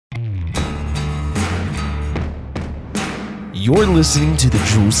You're listening to the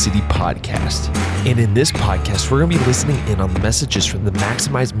Jewel City Podcast. And in this podcast, we're going to be listening in on the messages from the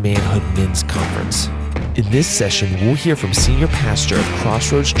Maximize Manhood Men's Conference. In this session, we'll hear from Senior Pastor of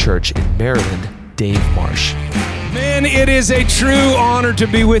Crossroads Church in Maryland, Dave Marsh. Man, it is a true honor to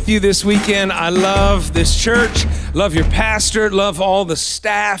be with you this weekend. I love this church, love your pastor, love all the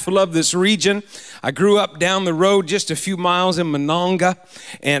staff, love this region. I grew up down the road just a few miles in Monongah,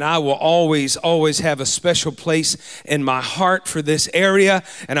 and I will always have a special place in my heart for this area,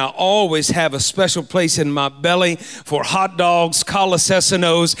 and I always have a special place in my belly for hot dogs,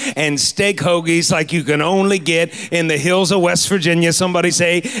 colacesanos, and steak hoagies like you can only get in the hills of West Virginia. Somebody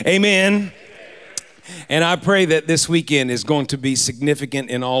say amen. And I pray that this weekend is going to be significant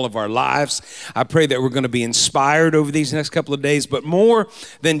in all of our lives. I pray that we're going to be inspired over these next couple of days, but more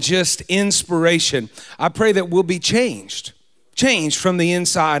than just inspiration, I pray that we'll be changed from the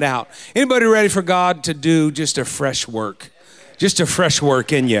inside out. Anybody ready for God to do just a fresh work? Just a fresh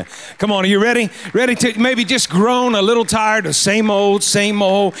work in you. Come on, are you ready? Ready to maybe just grown a little tired of same old, same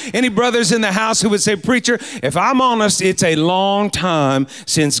old? Any brothers in the house who would say, preacher, if I'm honest, it's a long time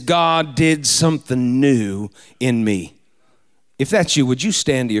since God did something new in me. If that's you, would you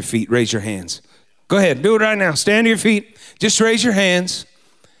stand to your feet, raise your hands? Go ahead, do it right now. Stand to your feet, just raise your hands,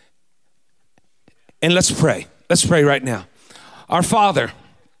 and let's pray. Let's pray right now. Our Father,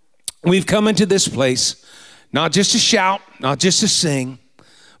 we've come into this place not just to shout, not just to sing,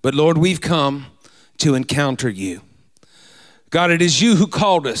 but Lord, we've come to encounter you. God, it is you who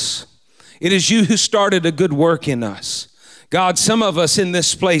called us. It is you who started a good work in us. God, some of us in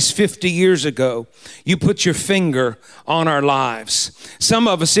this place 50 years ago, you put your finger on our lives. Some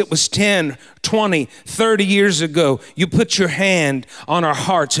of us, it was 10, 20, 30 years ago, you put your hand on our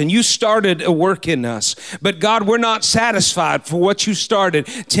hearts and you started a work in us. But God, we're not satisfied for what you started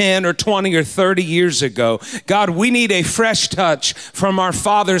 10 or 20 or 30 years ago. God, we need a fresh touch from our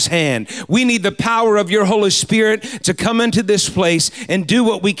Father's hand. We need the power of your Holy Spirit to come into this place and do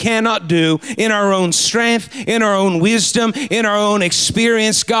what we cannot do in our own strength, in our own wisdom, in our own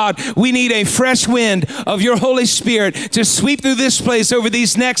experience. God, we need a fresh wind of your Holy Spirit to sweep through this place over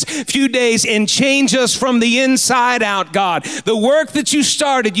these next few days and change us from the inside out, God. The work that you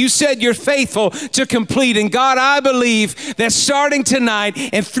started, you said you're faithful to complete. And God, I believe that starting tonight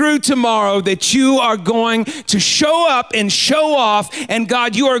and through tomorrow that you are going to show up and show off. And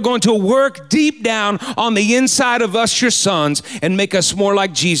God, you are going to work deep down on the inside of us, your sons, and make us more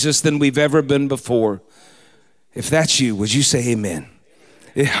like Jesus than we've ever been before. If that's you, would you say amen?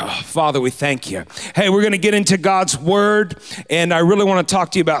 Yeah, Father, we thank you. Hey, we're going to get into God's word, and I really want to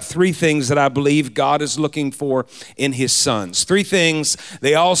talk to you about three things that I believe God is looking for in his sons. Three things.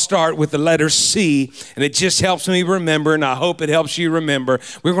 They all start with the letter C, and it just helps me remember, and I hope it helps you remember.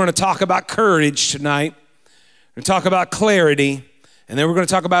 We're going to talk about courage tonight. We're going to talk about clarity, and then we're going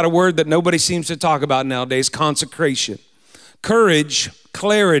to talk about a word that nobody seems to talk about nowadays, consecration. Courage,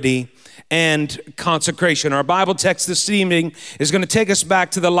 clarity, and consecration. Our Bible text this evening is going to take us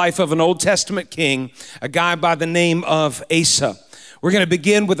back to the life of an Old Testament king, a guy by the name of Asa. We're going to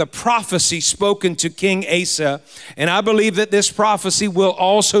begin with a prophecy spoken to King Asa, and I believe that this prophecy will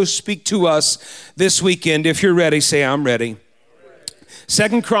also speak to us this weekend. If you're ready, say, I'm ready.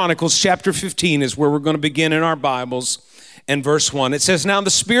 2 Chronicles chapter 15 is where we're going to begin in our Bibles. And verse 1, it says, now the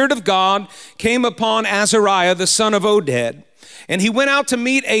Spirit of God came upon Azariah, the son of Oded, and he went out to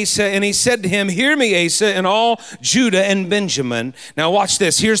meet Asa, and he said to him, hear me, Asa, and all Judah and Benjamin. Now watch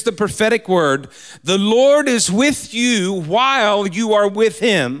this. Here's the prophetic word. The Lord is with you while you are with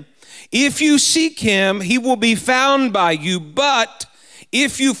him. If you seek him, he will be found by you. But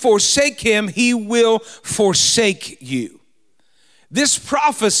if you forsake him, he will forsake you. This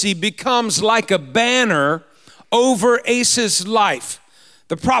prophecy becomes like a banner over Asa's life.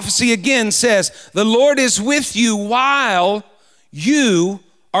 The prophecy again says, the Lord is with you while you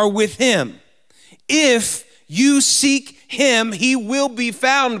are with him. If you seek him, he will be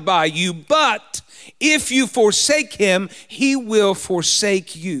found by you. But if you forsake him, he will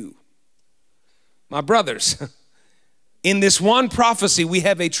forsake you. My brothers, in this one prophecy, we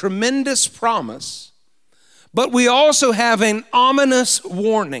have a tremendous promise, but we also have an ominous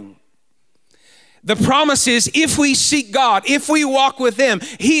warning. The promise is if we seek God, if we walk with him,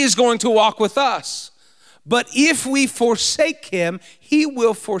 he is going to walk with us. But if we forsake him, he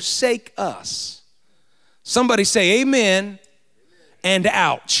will forsake us. Somebody say amen and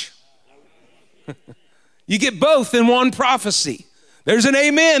ouch. You get both in one prophecy. There's an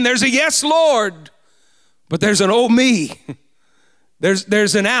amen, there's a yes, Lord, but there's an oh me.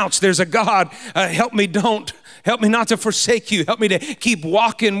 There's an ouch, there's a God, help me don't Help me not to forsake you. Help me to keep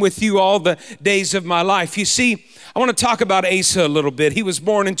walking with you all the days of my life. You see, I want to talk about Asa a little bit. He was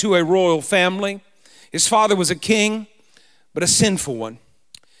born into a royal family. His father was a king, but a sinful one.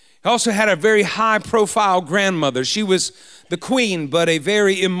 He also had a very high-profile grandmother. She was the queen, but a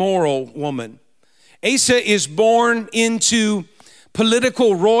very immoral woman. Asa is born into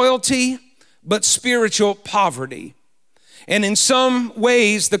political royalty, but spiritual poverty. And in some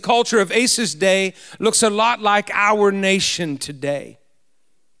ways, the culture of Asa's day looks a lot like our nation today.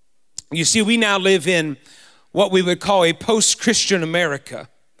 You see, we now live in what we would call a post-Christian America.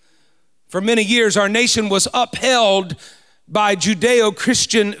 For many years, our nation was upheld by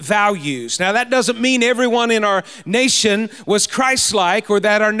Judeo-Christian values. Now, that doesn't mean everyone in our nation was Christ-like or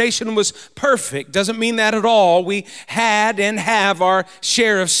that our nation was perfect. Doesn't mean that at all. We had and have our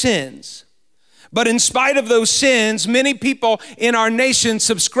share of sins. But in spite of those sins, many people in our nation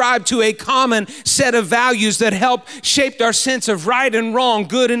subscribe to a common set of values that help shape our sense of right and wrong,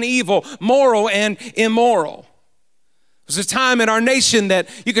 good and evil, moral and immoral. There was a time in our nation that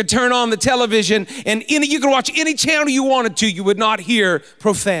you could turn on the television and you could watch any channel you wanted to, you would not hear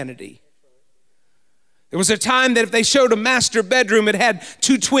profanity. There was a time that if they showed a master bedroom, it had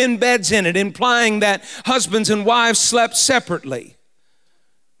 2 twin beds in it, implying that husbands and wives slept separately.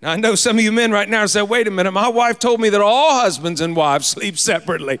 Now, I know some of you men right now say, wait a minute, my wife told me that all husbands and wives sleep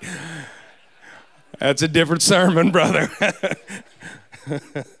separately. That's a different sermon, brother.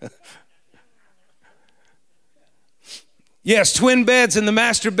 Yes, twin beds in the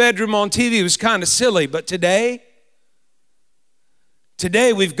master bedroom on TV was kind of silly, but today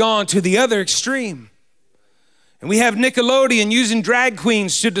we've gone to the other extreme. And we have Nickelodeon using drag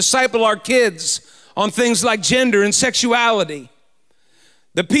queens to disciple our kids on things like gender and sexuality.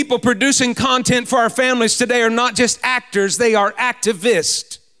 The people producing content for our families today are not just actors, they are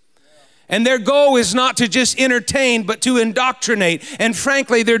activists. And their goal is not to just entertain, but to indoctrinate. And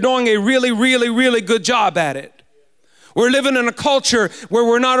frankly, they're doing a really, really, really good job at it. We're living in a culture where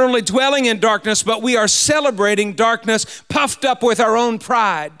we're not only dwelling in darkness, but we are celebrating darkness, puffed up with our own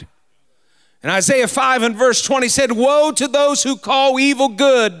pride. And Isaiah 5 and verse 20 said, woe to those who call evil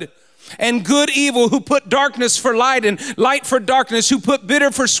good and good evil, who put darkness for light and light for darkness, who put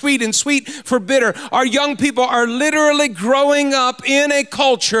bitter for sweet and sweet for bitter. Our young people are literally growing up in a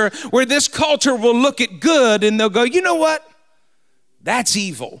culture where this culture will look at good and they'll go, you know what? That's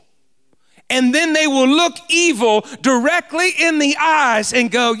evil. And then they will look evil directly in the eyes and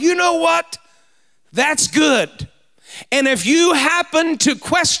go, you know what? That's good. And if you happen to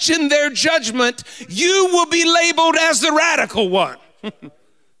question their judgment, you will be labeled as the radical one.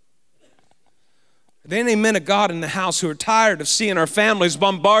 There ain't any men of God in the house who are tired of seeing our families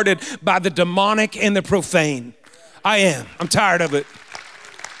bombarded by the demonic and the profane. I am. I'm tired of it.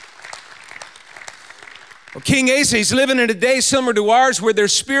 Well, King Asa, he's living in a day similar to ours where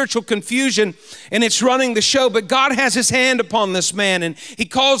there's spiritual confusion and it's running the show. But God has his hand upon this man and he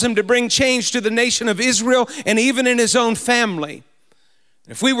calls him to bring change to the nation of Israel and even in his own family.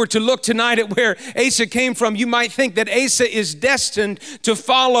 If we were to look tonight at where Asa came from, you might think that Asa is destined to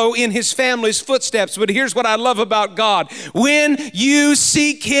follow in his family's footsteps. But here's what I love about God. When you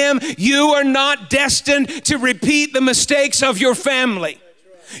seek him, you are not destined to repeat the mistakes of your family.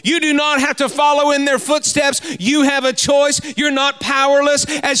 You do not have to follow in their footsteps. You have a choice. You're not powerless.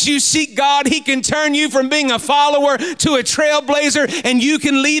 As you seek God, he can turn you from being a follower to a trailblazer, and you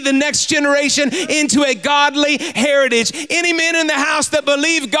can lead the next generation into a godly heritage. Any men in the house that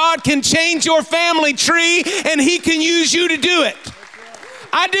believe God can change your family tree and he can use you to do it?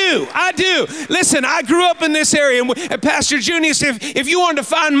 I do. Listen, I grew up in this area. And Pastor Junior said, if you wanted to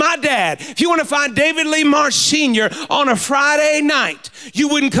find my dad, if you want to find David Lee Marsh Sr. on a Friday night, you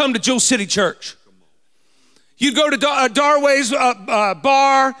wouldn't come to Jewel City Church. You'd go to Darway's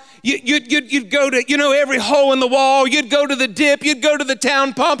bar. You'd go to, every hole in the wall. You'd go to the dip. You'd go to the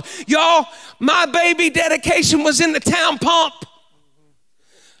town pump. Y'all, my baby dedication was in the town pump.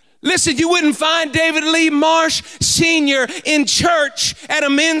 Listen, you wouldn't find David Lee Marsh Sr. in church at a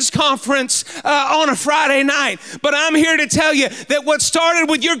men's conference on a Friday night. But I'm here to tell you that what started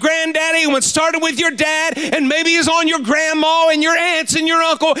with your granddaddy and what started with your dad and maybe is on your grandma and your aunts and your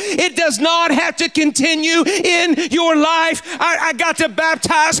uncle, it does not have to continue in your life. I got to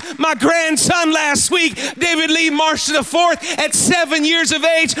baptize my grandson last week. David Lee Marsh IV, at 7 years of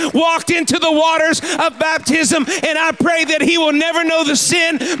age, walked into the waters of baptism, and I pray that he will never know the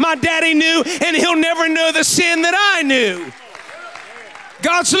sin my daddy knew, and he'll never know the sin that I knew.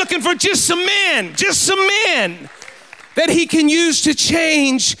 God's looking for just some men. that he can use to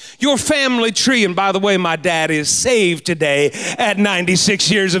change your family tree. And by the way, my dad is saved today at 96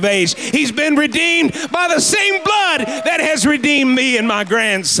 years of age. He's been redeemed by the same blood that has redeemed me and my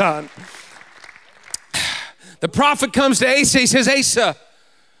grandson. The prophet comes to Asa. He says, Asa,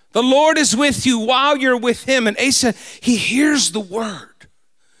 the Lord is with you while you're with him. And Asa, he hears the word.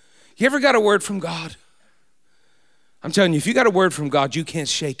 You ever got a word from God? I'm telling you, if you got a word from God, you can't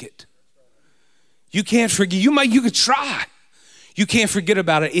shake it. You can't forget. You could try. You can't forget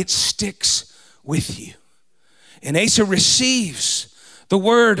about it. It sticks with you. And Asa receives the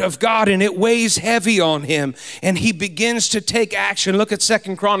word of God, and it weighs heavy on him, and he begins to take action. Look at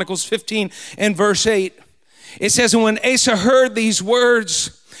 2 Chronicles 15 and verse 8. It says, and when Asa heard these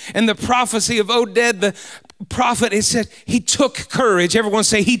words and the prophecy of Oded the prophet, it said he took courage. Everyone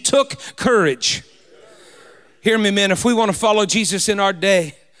say, he took courage. Hear me, men. If we want to follow Jesus in our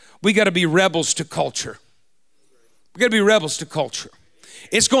day, we got to be rebels to culture. We got to be rebels to culture.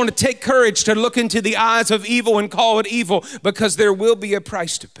 It's going to take courage to look into the eyes of evil and call it evil, because there will be a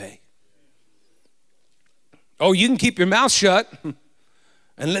price to pay. Oh, you can keep your mouth shut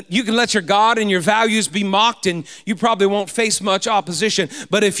and you can let your God and your values be mocked, and you probably won't face much opposition.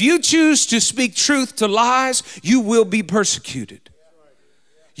 But if you choose to speak truth to lies, you will be persecuted.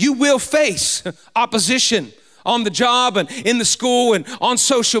 You will face opposition on the job and in the school and on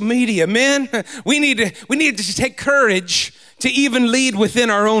social media. Men, we need to take courage to even lead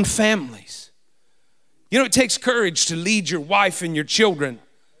within our own families. You know, it takes courage to lead your wife and your children.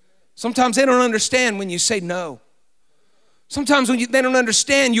 Sometimes they don't understand when you say no. Sometimes they don't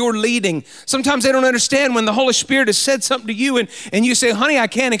understand your leading. Sometimes they don't understand when the Holy Spirit has said something to you and you say, honey, I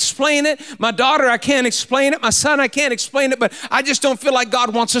can't explain it. My daughter, I can't explain it. My son, I can't explain it, but I just don't feel like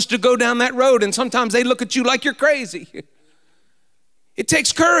God wants us to go down that road. And sometimes they look at you like you're crazy. It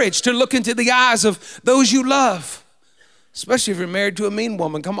takes courage to look into the eyes of those you love, especially if you're married to a mean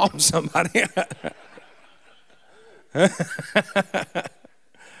woman. Come on, somebody.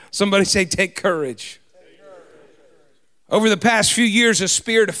 Somebody say, take courage. Over the past few years, a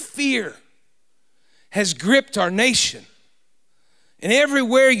spirit of fear has gripped our nation. And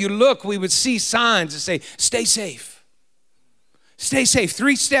everywhere you look, we would see signs that say, stay safe. Stay safe.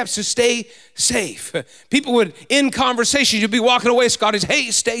 3 steps to stay safe. People would end conversations. You'd be walking away, Scott is,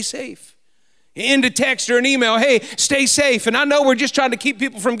 hey, stay safe. End a text or an email, hey, stay safe. And I know we're just trying to keep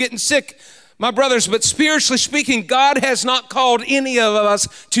people from getting sick, my brothers, but spiritually speaking, God has not called any of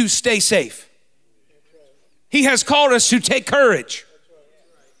us to stay safe. He has called us to take courage.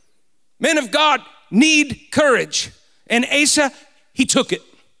 Men of God need courage. And Asa, he took it.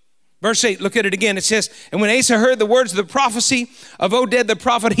 Verse 8, look at it again. It says, and when Asa heard the words of the prophecy of Oded the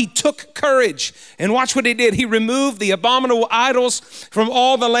prophet, he took courage. And watch what he did. He removed the abominable idols from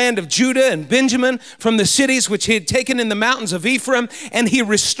all the land of Judah and Benjamin, from the cities which he had taken in the mountains of Ephraim. And he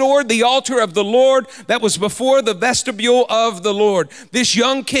restored the altar of the Lord that was before the vestibule of the Lord. This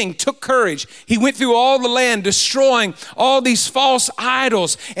young king took courage. He went through all the land, destroying all these false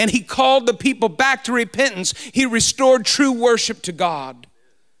idols. And he called the people back to repentance. He restored true worship to God.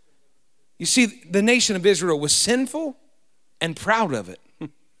 You see, the nation of Israel was sinful and proud of it.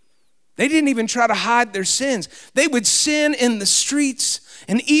 They didn't even try to hide their sins. They would sin in the streets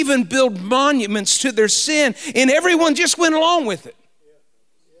and even build monuments to their sin, and everyone just went along with it.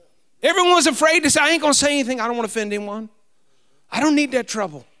 Everyone was afraid to say, I ain't gonna say anything. I don't want to offend anyone. I don't need that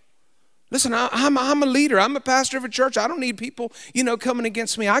trouble. Listen, I'm a leader. I'm a pastor of a church. I don't need people, coming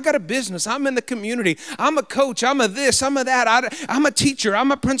against me. I got a business. I'm in the community. I'm a coach. I'm a this. I'm a that. I'm a teacher.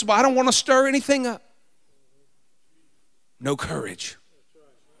 I'm a principal. I don't want to stir anything up. No courage.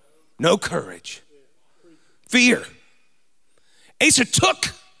 No courage. Fear. Asa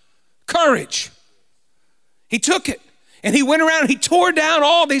took courage. He took it. And he went around and he tore down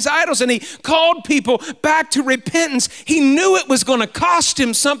all these idols and he called people back to repentance. He knew it was going to cost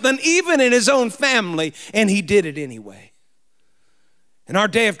him something, even in his own family, and he did it anyway. In our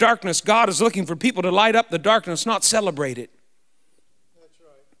day of darkness, God is looking for people to light up the darkness, not celebrate it. That's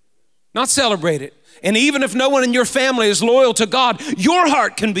right. Not celebrate it. And even if no one in your family is loyal to God, your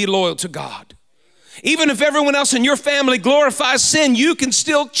heart can be loyal to God. Even if everyone else in your family glorifies sin, you can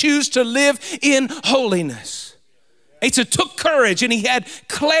still choose to live in holiness. Asa took courage and he had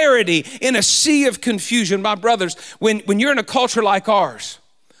clarity in a sea of confusion. My brothers, when you're in a culture like ours,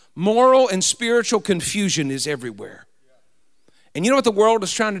 moral and spiritual confusion is everywhere. And you know what the world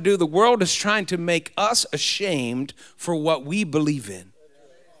is trying to do? The world is trying to make us ashamed for what we believe in.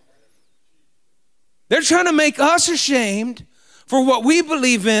 They're trying to make us ashamed for what we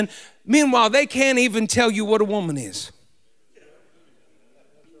believe in. Meanwhile, they can't even tell you what a woman is.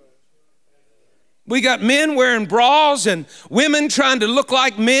 We got men wearing bras and women trying to look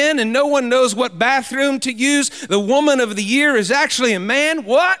like men, and no one knows what bathroom to use. The woman of the year is actually a man.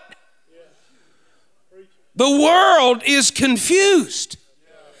 What? The world is confused.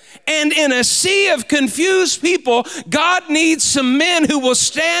 And in a sea of confused people, God needs some men who will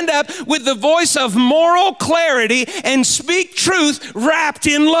stand up with the voice of moral clarity and speak truth wrapped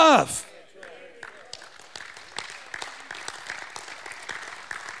in love.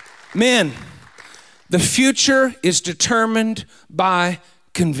 Men, the future is determined by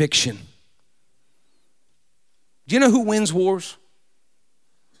conviction. Do you know who wins wars?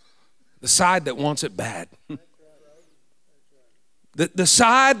 The side that wants it bad. The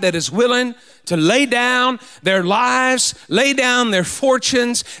side that is willing to lay down their lives, lay down their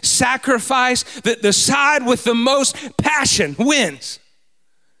fortunes, sacrifice. The side with the most passion wins.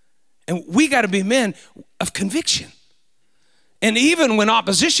 And we got to be men of conviction. And even when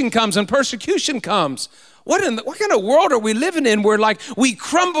opposition comes and persecution comes, what kind of world are we living in where like we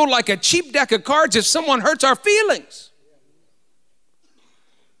crumble like a cheap deck of cards if someone hurts our feelings?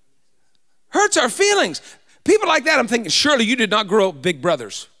 Hurts our feelings. People like that, I'm thinking, surely you did not grow up with big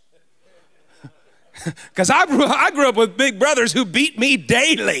brothers. Because I grew up with big brothers who beat me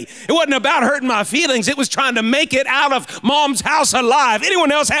daily. It wasn't about hurting my feelings. It was trying to make it out of mom's house alive.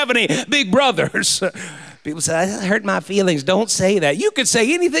 Anyone else have any big brothers? People say, I hurt my feelings. Don't say that. You could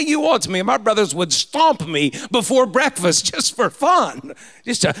say anything you want to me. My brothers would stomp me before breakfast just for fun,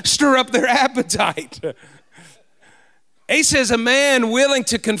 just to stir up their appetite. Asa is a man willing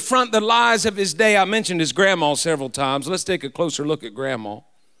to confront the lies of his day. I mentioned his grandma several times. Let's take a closer look at grandma.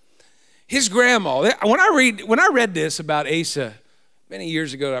 His grandma, when I read this about Asa many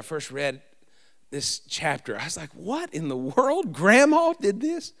years ago, I first read this chapter, I was like, what in the world? Grandma did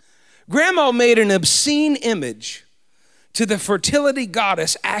this? Grandma made an obscene image to the fertility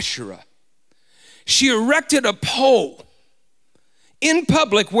goddess Asherah. She erected a pole in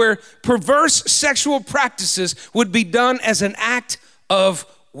public where perverse sexual practices would be done as an act of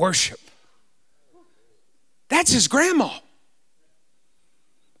worship. That's his grandma.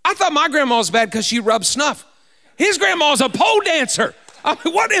 I thought my grandma was bad because she rubbed snuff. His grandma's a pole dancer. I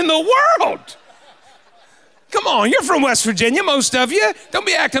mean, what in the world? Come on, you're from West Virginia, most of you. Don't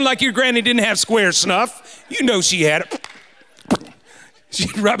be acting like your granny didn't have square snuff. You know she had it.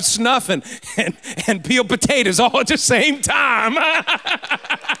 She'd rub snuff and peel potatoes all at the same time.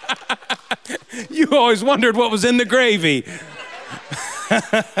 You always wondered what was in the gravy.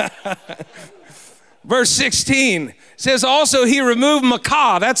 Verse 16 says, also he removed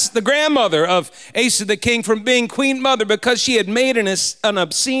Maacah, that's the grandmother of Asa the king, from being queen mother because she had made an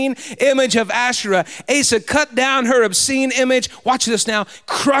obscene image of Asherah. Asa cut down her obscene image, watch this now,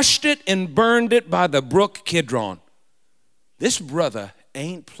 crushed it and burned it by the brook Kidron. This brother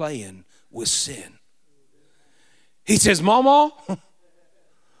ain't playing with sin. He says, Mama,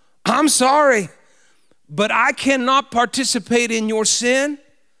 I'm sorry, but I cannot participate in your sin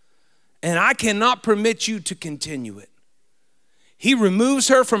and I cannot permit you to continue it. He removes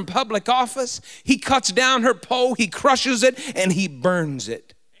her from public office. He cuts down her pole. He crushes it and he burns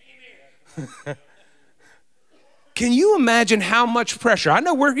it. Can you imagine how much pressure? I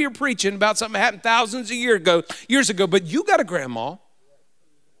know we're here preaching about something that happened thousands of years ago, but you got a grandma,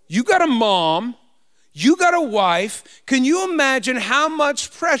 you got a mom, you got a wife. Can you imagine how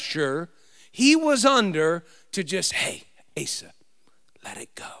much pressure he was under to just, hey, Asa, let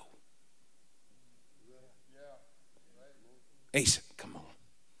it go. Asa, come on.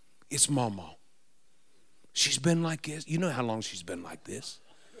 It's Mama. She's been like this. You know how long she's been like this.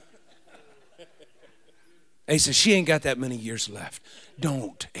 Asa, she ain't got that many years left.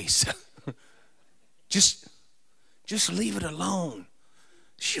 Don't, Asa. Just leave it alone.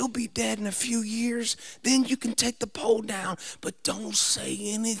 She'll be dead in a few years. Then you can take the pole down, but don't say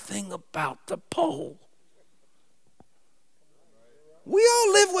anything about the pole. We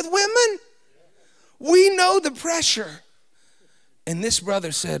all live with women. We know the pressure. And this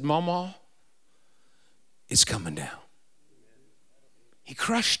brother said, Mama, it's coming down. He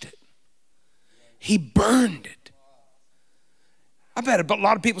crushed it. He burned it. I bet a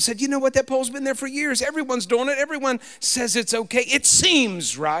lot of people said, you know what, that pole's been there for years. Everyone's doing it. Everyone says it's okay. It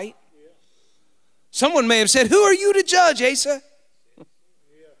seems right. Someone may have said, who are you to judge, Asa?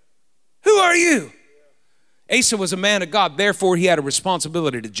 Who are you? Asa was a man of God, therefore he had a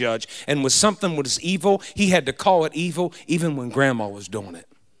responsibility to judge. And when something was evil, he had to call it evil even when grandma was doing it.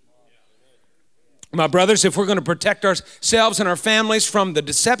 My brothers, if we're going to protect ourselves and our families from the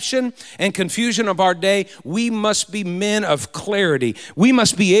deception and confusion of our day, we must be men of clarity. We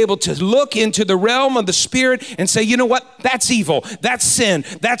must be able to look into the realm of the Spirit and say, you know what? That's evil. That's sin.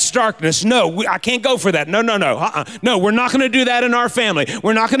 That's darkness. No, I can't go for that. No. No, we're not going to do that in our family.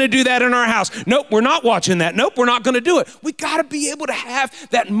 We're not going to do that in our house. Nope, we're not watching that. Nope, we're not going to do it. We got to be able to have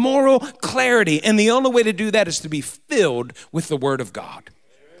that moral clarity. And the only way to do that is to be filled with the Word of God.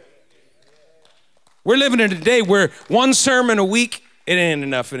 We're living in a day where one sermon a week, it ain't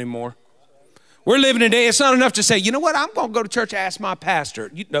enough anymore. We're living in a day, it's not enough to say, you know what, I'm going to go to church and ask my pastor.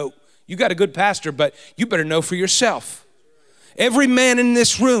 You got a good pastor, but you better know for yourself. Every man in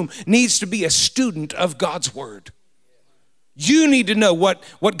this room needs to be a student of God's Word. You need to know what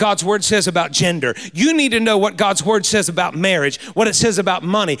God's Word says about gender. You need to know what God's Word says about marriage, what it says about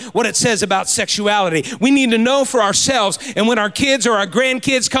money, what it says about sexuality. We need to know for ourselves. And when our kids or our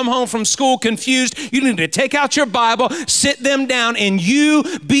grandkids come home from school confused, you need to take out your Bible, sit them down, and you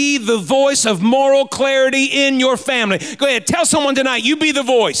be the voice of moral clarity in your family. Go ahead, tell someone tonight, you be the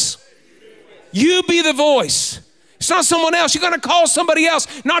voice. You be the voice. It's not someone else. You're going to call somebody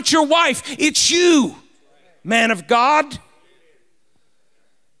else, not your wife. It's you, man of God.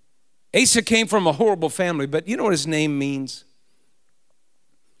 Asa came from a horrible family, but you know what his name means?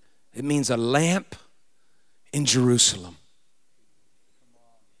 It means a lamp in Jerusalem.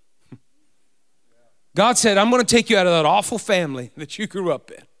 God said, I'm going to take you out of that awful family that you grew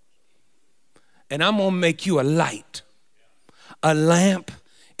up in, and I'm going to make you a light, a lamp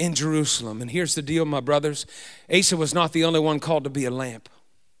in Jerusalem. And here's the deal, my brothers. Asa was not the only one called to be a lamp.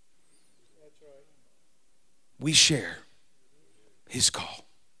 We share his call.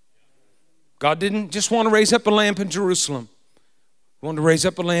 God didn't just want to raise up a lamp in Jerusalem. He wanted to raise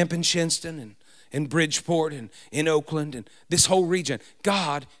up a lamp in Shinston and in Bridgeport and in Oakland and this whole region.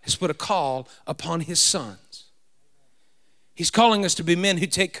 God has put a call upon his sons. He's calling us to be men who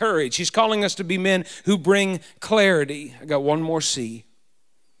take courage. He's calling us to be men who bring clarity. I got one more C.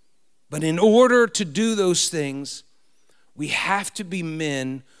 But in order to do those things, we have to be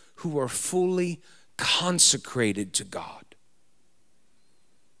men who are fully consecrated to God.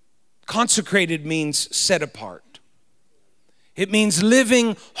 Consecrated means set apart. It means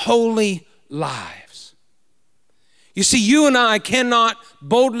living holy lives. You see, you and I cannot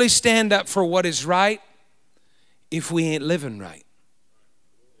boldly stand up for what is right if we ain't living right.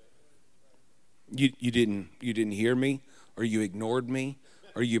 You didn't hear me, or you ignored me,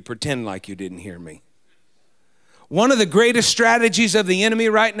 or you pretend like you didn't hear me. One of the greatest strategies of the enemy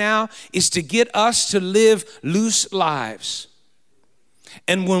right now is to get us to live loose lives.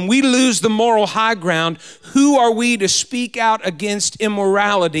 And when we lose the moral high ground, who are we to speak out against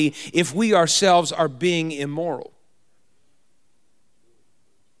immorality if we ourselves are being immoral?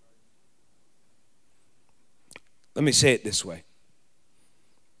 Let me say it this way.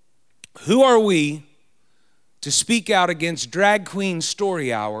 Who are we to speak out against Drag Queen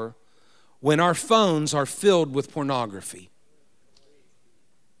Story Hour when our phones are filled with pornography?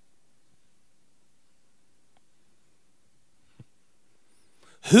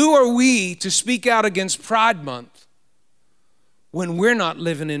 Who are we to speak out against Pride Month when we're not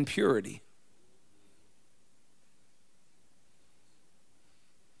living in purity?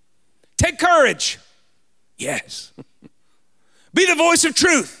 Take courage. Yes. Be the voice of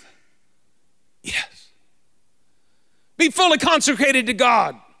truth. Yes. Be fully consecrated to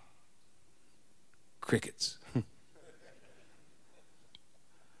God. Crickets.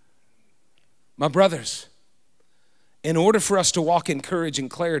 My brothers, in order for us to walk in courage and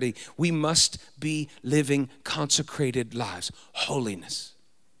clarity, we must be living consecrated lives. Holiness.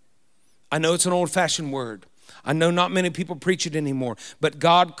 I know it's an old-fashioned word. I know not many people preach it anymore, but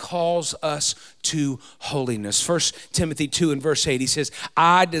God calls us to holiness. 1 Timothy 2 and verse 8, he says,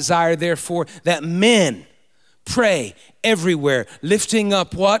 I desire therefore that men pray everywhere, lifting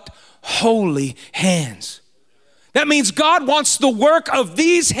up what? Holy hands. That means God wants the work of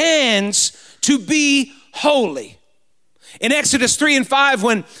these hands to be holy. In Exodus 3 and 5,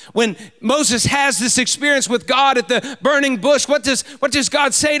 when Moses has this experience with God at the burning bush, what does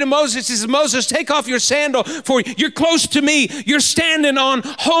God say to Moses? He says, Moses, take off your sandal, for you're close to me. You're standing on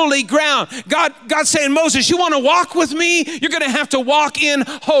holy ground. God's saying, Moses, you want to walk with me? You're going to have to walk in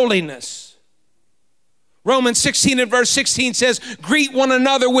holiness. Romans 16 and verse 16 says, greet one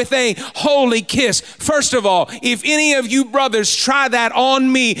another with a holy kiss. First of all, if any of you brothers try that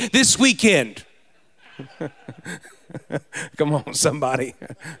on me this weekend, Come on, somebody.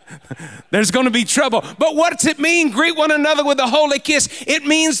 There's going to be trouble. But what's it mean? Greet one another with a holy kiss. It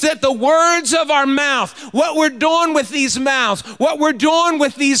means that the words of our mouth, what we're doing with these mouths, what we're doing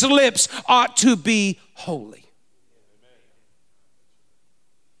with these lips ought to be holy.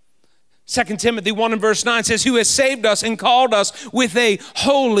 2 Timothy 1 and verse 9 says, who has saved us and called us with a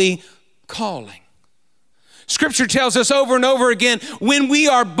holy calling. Scripture tells us over and over again, when we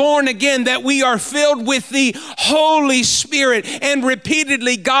are born again, that we are filled with the Holy Spirit. And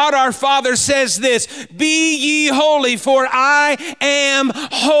repeatedly, God our Father says this, be ye holy, for I am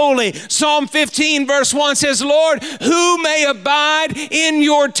holy. Psalm 15 verse 1 says, Lord, who may abide in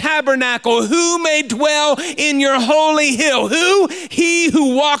your tabernacle? Who may dwell in your holy hill? Who? He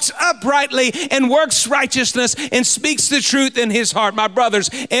who walks uprightly and works righteousness and speaks the truth in his heart. My brothers,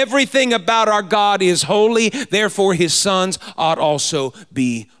 everything about our God is holy. Therefore, his sons ought also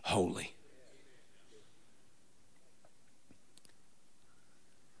be holy.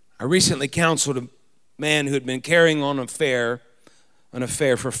 I recently counseled a man who had been carrying on an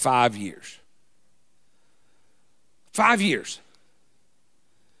affair for 5 years. 5 years.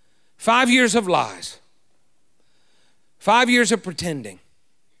 5 years of lies. 5 years of pretending.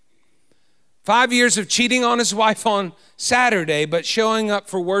 5 years of cheating on his wife on Saturday, but showing up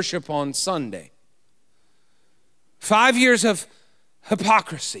for worship on Sunday. 5 years of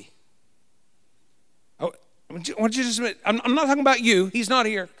hypocrisy. Oh, I want you to just admit, I'm not talking about you. He's not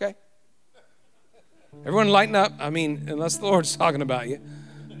here, okay? Everyone lighten up. I mean, unless the Lord's talking about you.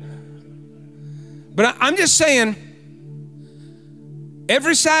 But I'm just saying,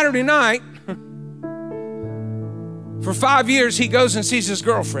 every Saturday night, for 5 years, he goes and sees his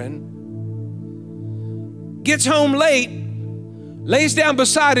girlfriend, gets home late, lays down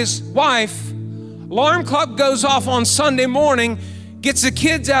beside his wife, alarm clock goes off on Sunday morning, gets the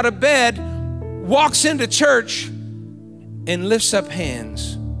kids out of bed, walks into church, and lifts up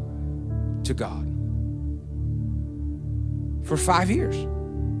hands to God. For 5 years.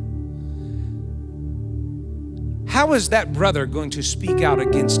 How is that brother going to speak out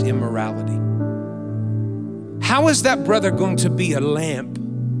against immorality? How is that brother going to be a lamp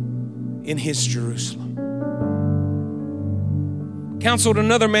in his Jerusalem? Counseled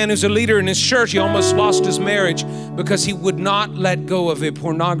another man who's a leader in his church. He almost lost his marriage because he would not let go of a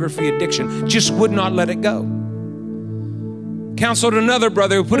pornography addiction, just would not let it go. Counseled another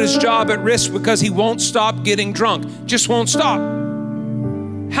brother who put his job at risk because he won't stop getting drunk, just won't stop.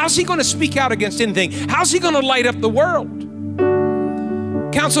 How's he going to speak out against anything? How's he going to light up the world?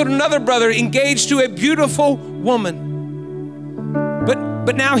 Counseled another brother engaged to a beautiful woman.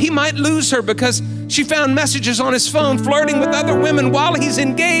 But now he might lose her because she found messages on his phone flirting with other women while he's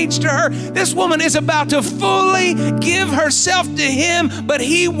engaged to her. This woman is about to fully give herself to him, but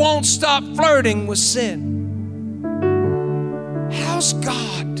he won't stop flirting with sin. How's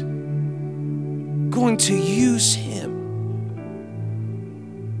God going to use him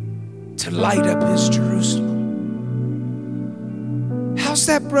to light up his Jerusalem? How's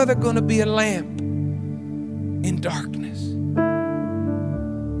that brother going to be a lamp in darkness?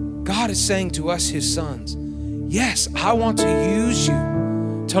 God is saying to us, his sons, yes, I want to use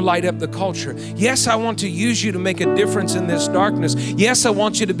you to light up the culture. Yes, I want to use you to make a difference in this darkness. Yes, I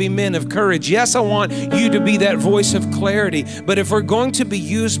want you to be men of courage. Yes, I want you to be that voice of clarity. But if we're going to be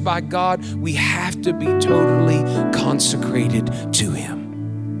used by God, we have to be totally consecrated to him.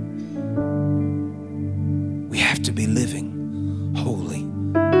 We have to be living holy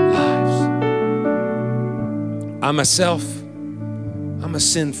lives. I myself, I'm a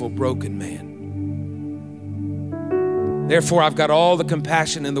sinful, broken man. Therefore, I've got all the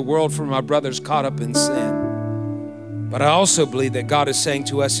compassion in the world for my brothers caught up in sin. But I also believe that God is saying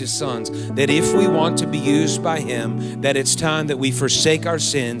to us, his sons, that if we want to be used by him, that it's time that we forsake our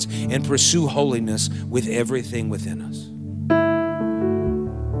sins and pursue holiness with everything within us.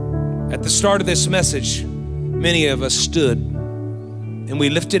 At the start of this message, many of us stood and we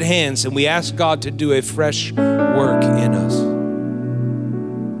lifted hands and we asked God to do a fresh work in us.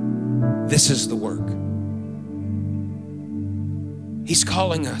 This is the work. He's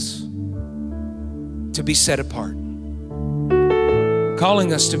calling us to be set apart,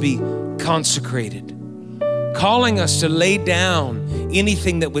 calling us to be consecrated, calling us to lay down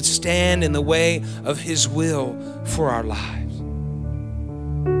anything that would stand in the way of his will for our lives.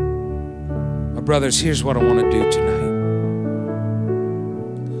 My brothers, here's what I want to do tonight.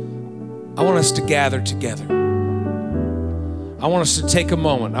 I want us to gather together. I want us to take a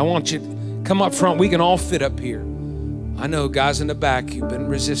moment. I want you to come up front. We can all fit up here. I know guys in the back, you've been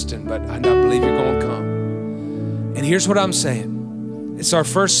resistant, but I believe you're going to come. And here's what I'm saying. It's our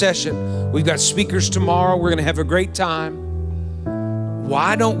first session. We've got speakers tomorrow. We're going to have a great time.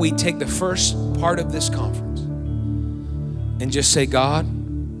 Why don't we take the first part of this conference and just say, God,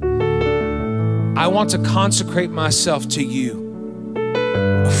 I want to consecrate myself to you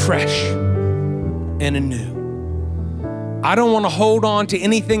afresh and anew. I don't want to hold on to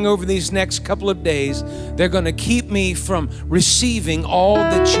anything over these next couple of days. They're going to keep me from receiving all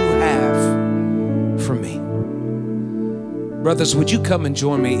that you have for me. Brothers, would you come and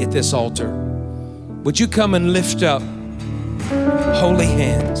join me at this altar? Would you come and lift up holy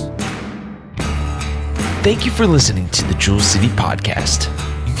hands? Thank you for listening to the Jewel City Podcast.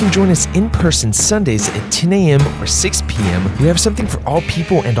 You can join us in person Sundays at 10 a.m. or 6 p.m. We have something for all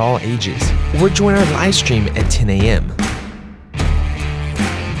people and all ages. Or join our live stream at 10 a.m.